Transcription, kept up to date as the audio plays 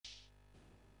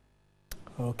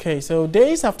Okay, so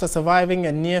days after surviving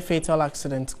a near-fatal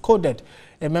accident, Coded,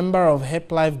 a member of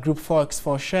Hip Life Group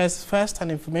 4x4, shares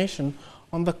first-hand information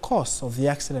on the cause of the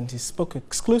accident. He spoke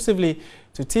exclusively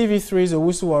to TV3's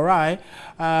Owusu Warai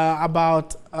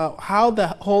about how the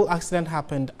whole accident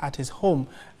happened at his home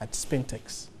at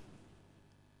Spintex.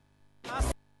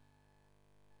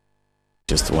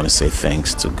 Just want to say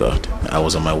thanks to God. I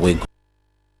was on my way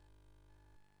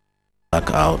back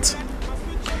out.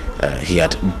 He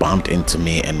had bumped into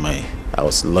me, and I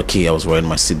was lucky I was wearing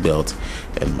my seatbelt,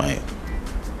 and my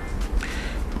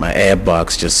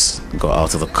airbags just got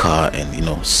out of the car and, you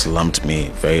know, slammed me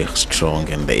very strong,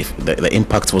 and the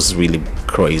impact was really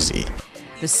crazy.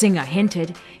 The singer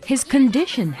hinted his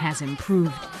condition has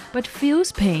improved, but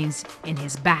feels pains in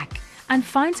his back and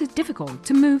finds it difficult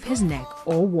to move his neck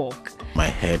or walk. My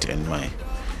head and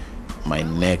my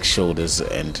neck, shoulders,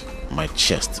 and my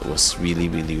chest was really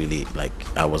like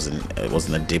I was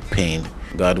in a deep pain.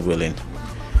 God willing,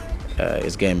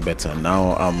 it's getting better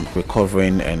now. I'm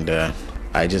recovering, and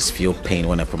I just feel pain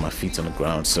when I put my feet on the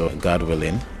ground. So God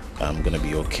willing, I'm gonna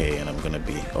be okay, and I'm gonna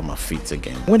be on my feet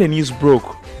again. When the news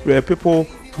broke, there were people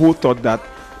who thought that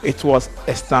it was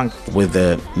a stunt. With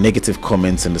the negative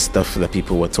comments and the stuff that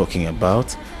people were talking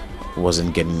about,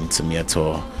 wasn't getting to me at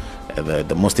all.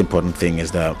 The most important thing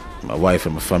is that my wife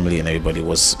and my family and everybody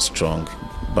was strong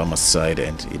by my side,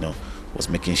 and, you know, was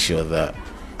making sure that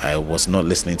I was not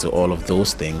listening to all of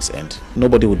those things, and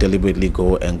nobody would deliberately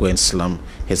go and slam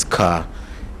his car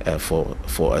for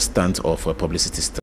a stunt or for a publicity stunt.